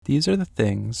These are the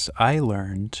things I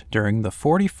learned during the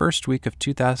 41st week of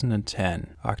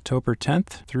 2010, October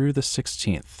 10th through the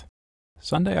 16th.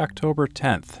 Sunday, October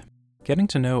 10th. Getting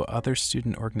to know other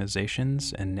student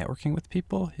organizations and networking with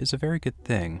people is a very good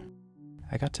thing.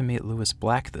 I got to meet Lewis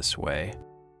Black this way.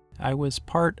 I was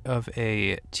part of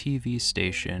a TV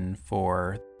station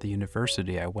for the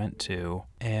university I went to,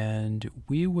 and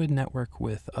we would network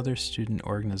with other student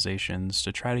organizations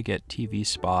to try to get TV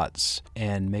spots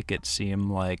and make it seem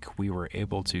like we were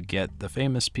able to get the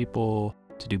famous people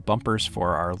to do bumpers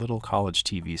for our little college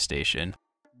TV station.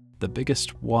 The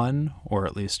biggest one, or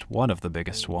at least one of the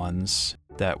biggest ones,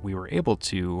 that we were able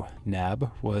to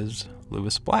nab was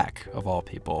Lewis Black, of all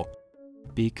people.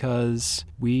 Because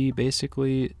we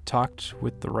basically talked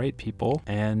with the right people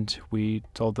and we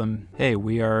told them, hey,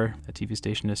 we are a TV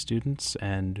station as students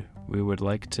and we would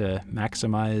like to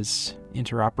maximize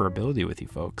interoperability with you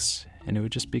folks. And it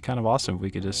would just be kind of awesome if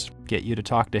we could just get you to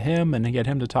talk to him and get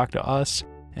him to talk to us.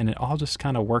 And it all just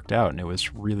kind of worked out and it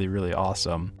was really, really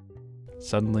awesome.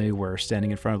 Suddenly we're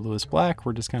standing in front of Lewis Black.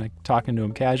 We're just kind of talking to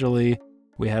him casually.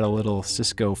 We had a little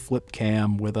Cisco flip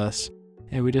cam with us.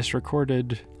 And we just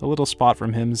recorded a little spot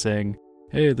from him saying,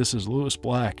 hey, this is Lewis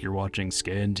Black, you're watching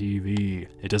Scan TV.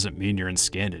 It doesn't mean you're in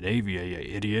Scandinavia, you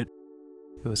idiot.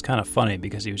 It was kind of funny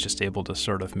because he was just able to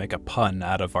sort of make a pun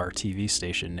out of our TV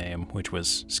station name, which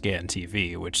was Scan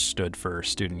TV, which stood for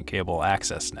Student Cable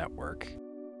Access Network.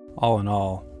 All in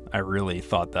all, I really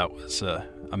thought that was an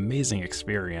amazing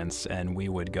experience, and we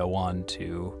would go on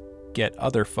to get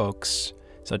other folks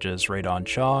such as Radon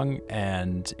Chong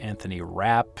and Anthony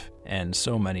Rapp and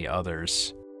so many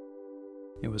others.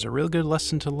 It was a real good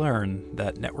lesson to learn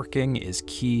that networking is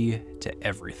key to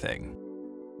everything.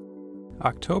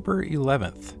 October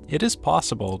 11th. It is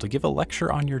possible to give a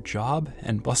lecture on your job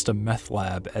and bust a meth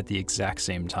lab at the exact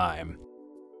same time.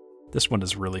 This one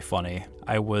is really funny.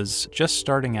 I was just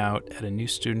starting out at a new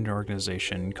student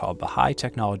organization called the High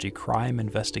Technology Crime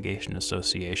Investigation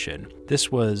Association.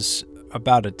 This was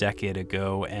about a decade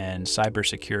ago, and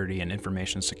cybersecurity and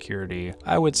information security,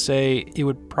 I would say it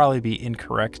would probably be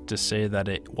incorrect to say that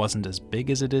it wasn't as big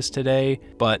as it is today,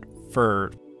 but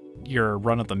for your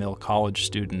run-of-the-mill college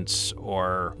students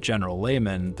or general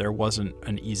laymen, there wasn't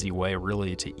an easy way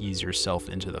really to ease yourself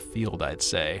into the field, I'd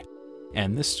say.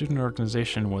 And this student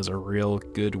organization was a real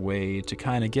good way to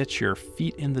kind of get your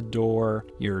feet in the door,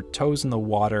 your toes in the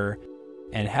water,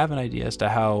 and have an idea as to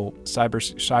how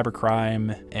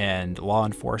cybercrime and law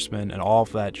enforcement and all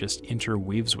of that just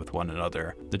interweaves with one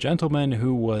another. The gentleman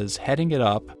who was heading it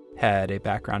up had a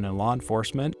background in law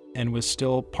enforcement and was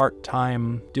still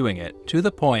part-time doing it, to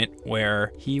the point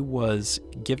where he was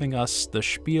giving us the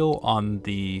spiel on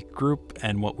the group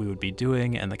and what we would be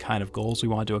doing and the kind of goals we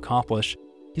wanted to accomplish.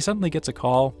 He suddenly gets a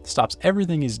call, stops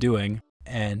everything he's doing,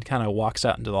 and kind of walks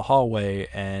out into the hallway,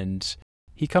 and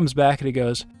he comes back and he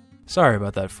goes, sorry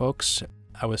about that, folks.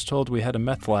 I was told we had a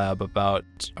meth lab about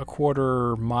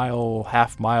a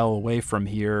half mile away from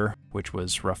here, which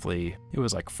was roughly, it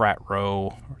was like Frat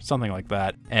Row or something like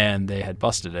that, and they had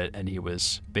busted it, and he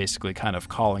was basically kind of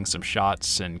calling some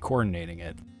shots and coordinating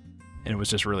it. And it was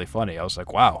just really funny. I was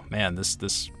like, wow, man,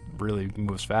 this really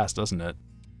moves fast, doesn't it?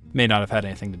 May not have had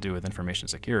anything to do with information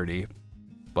security,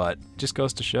 but it just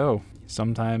goes to show,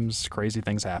 sometimes crazy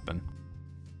things happen.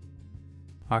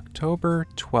 October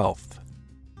 12th.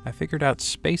 I figured out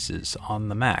Spaces on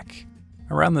the Mac.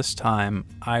 Around this time,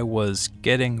 I was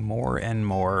getting more and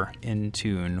more in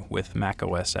tune with Mac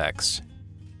OS X.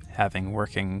 Having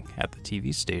working at the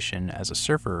TV station as a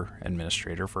server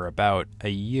administrator for about a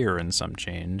year and some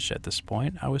change at this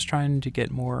point, I was trying to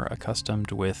get more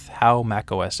accustomed with how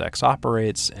Mac OS X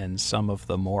operates and some of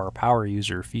the more power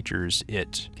user features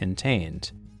it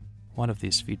contained. One of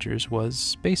these features was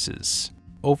Spaces.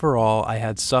 Overall, I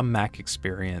had some Mac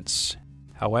experience.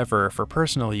 However, for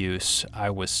personal use, I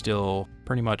was still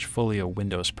pretty much fully a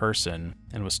Windows person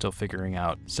and was still figuring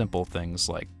out simple things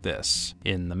like this.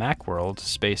 In the Mac world,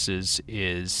 Spaces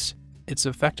it's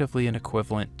effectively an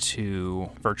equivalent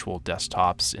to virtual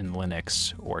desktops in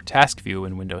Linux or TaskView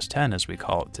in Windows 10 as we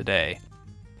call it today.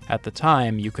 At the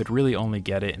time, you could really only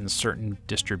get it in certain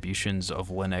distributions of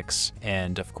Linux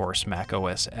and, of course, Mac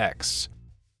OS X.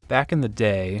 Back in the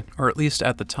day, or at least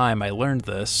at the time I learned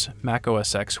this, Mac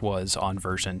OS X was on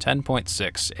version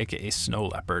 10.6, aka Snow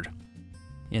Leopard.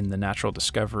 In the natural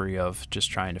discovery of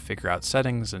just trying to figure out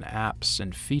settings and apps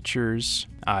and features,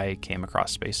 I came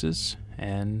across Spaces,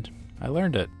 and I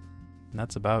learned it. And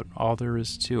that's about all there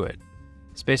is to it.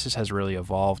 Spaces has really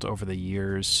evolved over the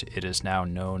years. It is now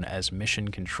known as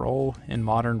Mission Control in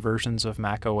modern versions of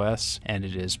macOS, and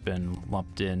it has been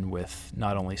lumped in with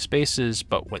not only Spaces,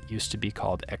 but what used to be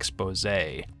called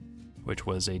Exposé. which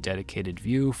was a dedicated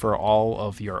view for all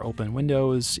of your open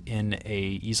windows in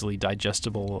a easily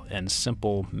digestible and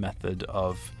simple method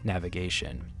of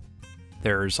navigation.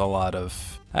 There's a lot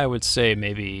of, I would say,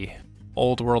 maybe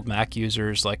old world Mac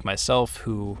users like myself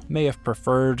who may have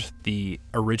preferred the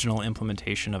original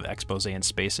implementation of Expose and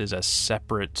Spaces as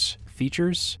separate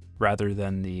features rather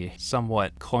than the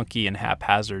somewhat clunky and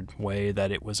haphazard way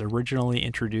that it was originally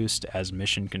introduced as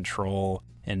mission control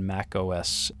in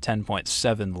macOS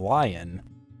 10.7 Lion,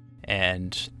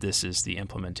 and this is the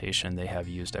implementation they have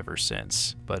used ever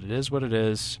since. But it is what it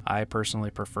is. I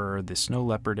personally prefer the Snow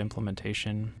Leopard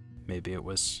implementation. Maybe it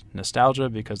was nostalgia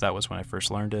because that was when I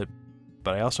first learned it,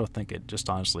 but I also think it just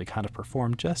honestly kind of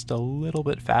performed just a little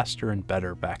bit faster and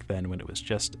better back then when it was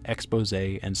just Expose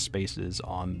and Spaces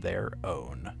on their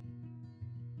own.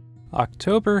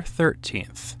 October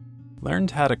 13th.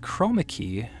 Learned how to chroma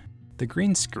key the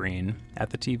green screen at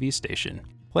the TV station.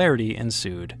 Clarity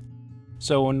ensued.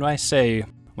 So when I say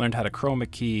learned how to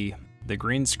chroma key the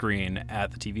green screen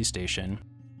at the TV station,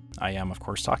 I am of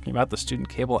course talking about the Student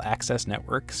Cable Access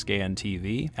Network, SCAN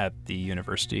TV, at the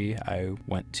university I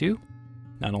went to.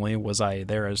 Not only was I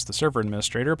there as the server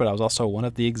administrator, but I was also one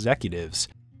of the executives.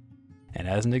 And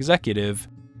as an executive,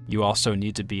 you also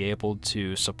need to be able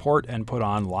to support and put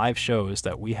on live shows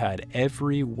that we had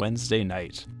every Wednesday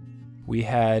night. We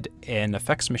had an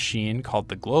effects machine called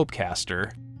the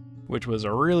Globecaster, which was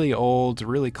a really old,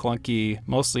 really clunky,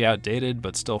 mostly outdated,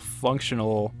 but still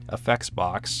functional effects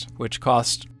box, which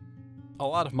cost a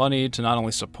lot of money to not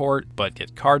only support, but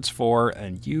get cards for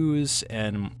and use,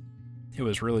 and it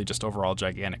was really just overall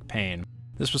gigantic pain.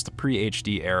 This was the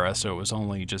pre-HD era, so it was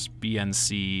only just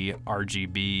BNC,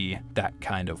 RGB, that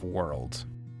kind of world.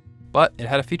 But it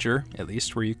had a feature, at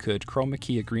least, where you could chroma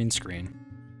key a green screen.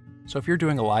 So if you're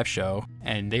doing a live show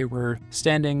and they were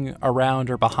standing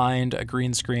around or behind a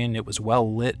green screen, it was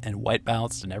well lit and white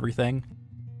balanced and everything,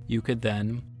 you could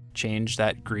then change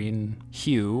that green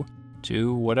hue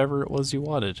to whatever it was you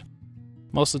wanted.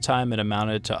 Most of the time it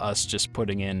amounted to us just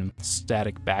putting in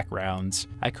static backgrounds.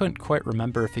 I couldn't quite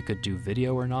remember if it could do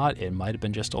video or not. It might have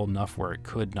been just old enough where it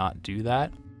could not do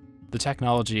that. The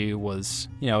technology was,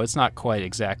 it's not quite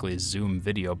exactly Zoom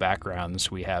video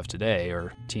backgrounds we have today,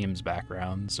 or Teams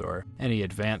backgrounds, or any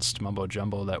advanced mumbo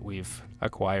jumbo that we've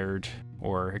acquired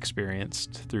or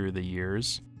experienced through the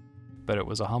years. But it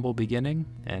was a humble beginning,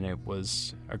 and it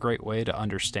was a great way to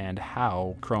understand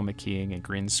how chroma keying and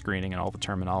green screening and all the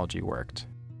terminology worked.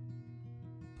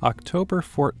 October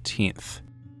 14th.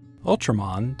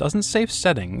 Ultramon doesn't save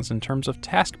settings in terms of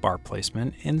taskbar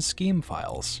placement in Scheme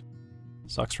files.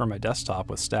 Sucks for my desktop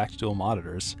with stacked dual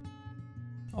monitors.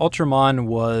 Ultramon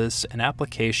was an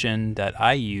application that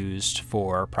I used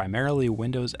for primarily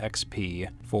Windows XP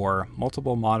for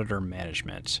multiple monitor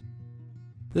management.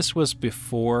 This was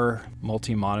before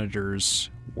multi-monitors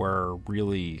were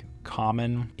really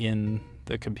common in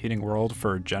the computing world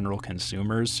for general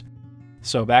consumers.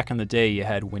 So back in the day, you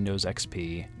had Windows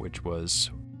XP, which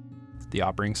was the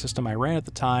operating system I ran at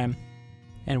the time.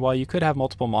 And while you could have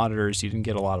multiple monitors, you didn't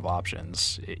get a lot of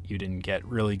options. You didn't get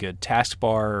really good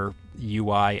taskbar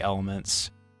UI elements.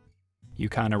 You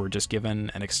kind of were just given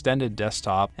an extended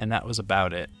desktop, and that was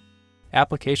about it.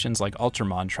 Applications like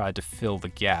Ultramon tried to fill the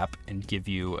gap and give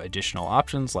you additional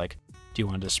options like, do you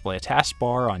want to display a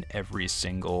taskbar on every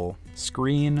single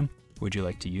screen? Would you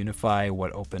like to unify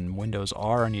what open windows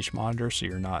are on each monitor so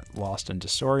you're not lost and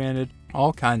disoriented?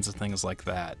 All kinds of things like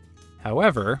that.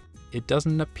 However, it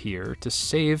doesn't appear to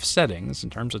save settings in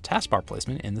terms of taskbar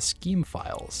placement in the Scheme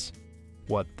files.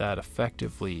 What that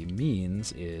effectively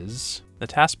means is the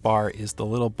taskbar is the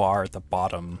little bar at the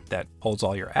bottom that holds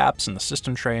all your apps and the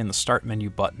system tray and the start menu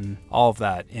button, all of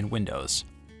that in Windows.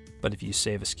 But if you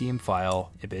save a Scheme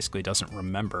file, it basically doesn't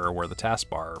remember where the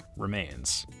taskbar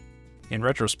remains. In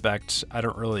retrospect, I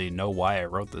don't really know why I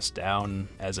wrote this down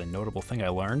as a notable thing I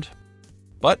learned,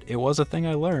 but it was a thing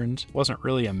I learned. It wasn't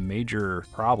really a major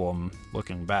problem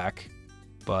looking back,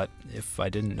 but if I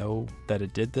didn't know that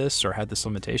it did this or had this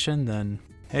limitation, then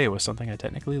hey, it was something I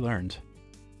technically learned.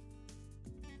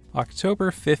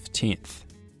 October 15th.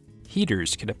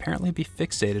 Heaters can apparently be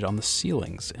fixated on the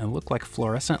ceilings and look like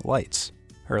fluorescent lights,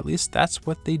 or at least that's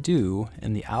what they do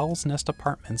in the Owl's Nest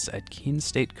Apartments at Keene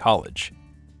State College.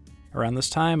 Around this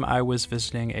time, I was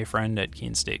visiting a friend at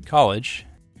Keene State College,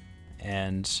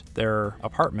 and their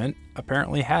apartment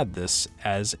apparently had this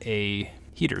as a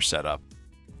heater setup.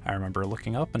 I remember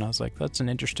looking up and I was like, that's an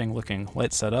interesting looking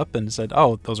light setup, and said,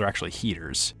 oh, those are actually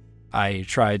heaters. I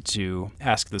tried to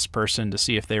ask this person to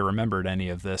see if they remembered any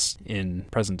of this in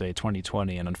present day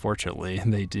 2020, and unfortunately,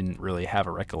 they didn't really have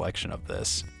a recollection of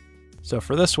this. So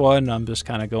for this one, I'm just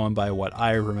kind of going by what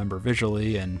I remember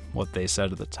visually and what they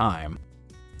said at the time.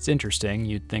 It's interesting,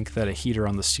 you'd think that a heater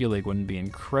on the ceiling wouldn't be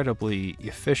incredibly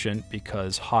efficient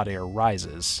because hot air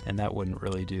rises, and that wouldn't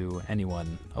really do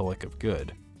anyone a lick of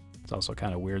good. It's also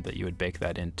kind of weird that you would bake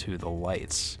that into the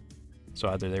lights. So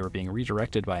either they were being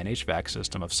redirected by an HVAC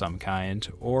system of some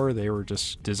kind, or they were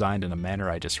just designed in a manner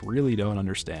I just really don't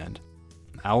understand.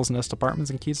 Owl's Nest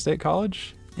Apartments in Keene State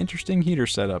College? Interesting heater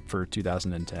setup for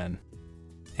 2010.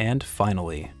 And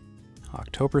finally,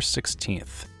 October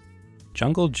 16th.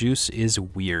 Jungle Juice is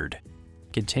weird.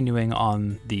 Continuing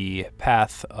on the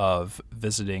path of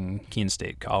visiting Keene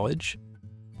State College,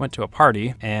 went to a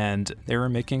party and they were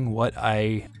making what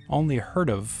I only heard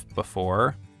of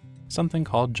before, something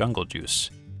called Jungle Juice.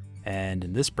 And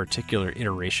in this particular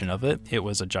iteration of it, it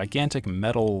was a gigantic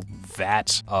metal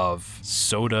vat of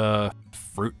soda,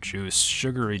 fruit juice,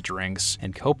 sugary drinks,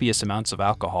 and copious amounts of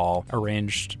alcohol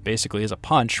arranged basically as a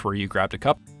punch where you grabbed a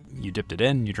cup, you dipped it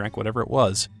in, you drank whatever it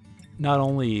was. Not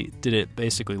only did it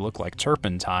basically look like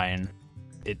turpentine,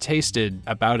 it tasted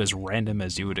about as random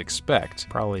as you would expect.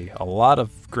 Probably a lot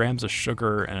of grams of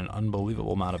sugar and an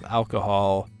unbelievable amount of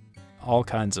alcohol, all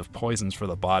kinds of poisons for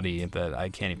the body that I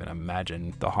can't even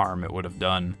imagine the harm it would have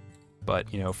done. But,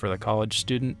 for the college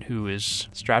student who is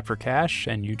strapped for cash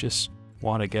and you just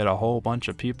want to get a whole bunch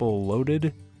of people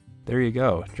loaded, there you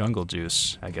go, Jungle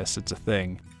Juice. I guess it's a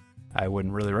thing. I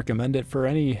wouldn't really recommend it for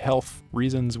any health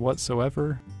reasons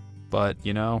whatsoever. But,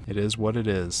 it is what it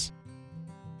is.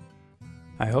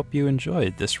 I hope you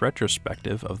enjoyed this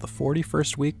retrospective of the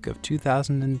 41st week of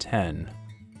 2010.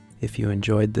 If you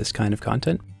enjoyed this kind of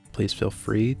content, please feel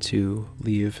free to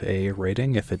leave a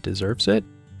rating if it deserves it,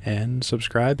 and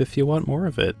subscribe if you want more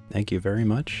of it. Thank you very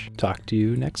much. Talk to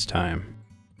you next time.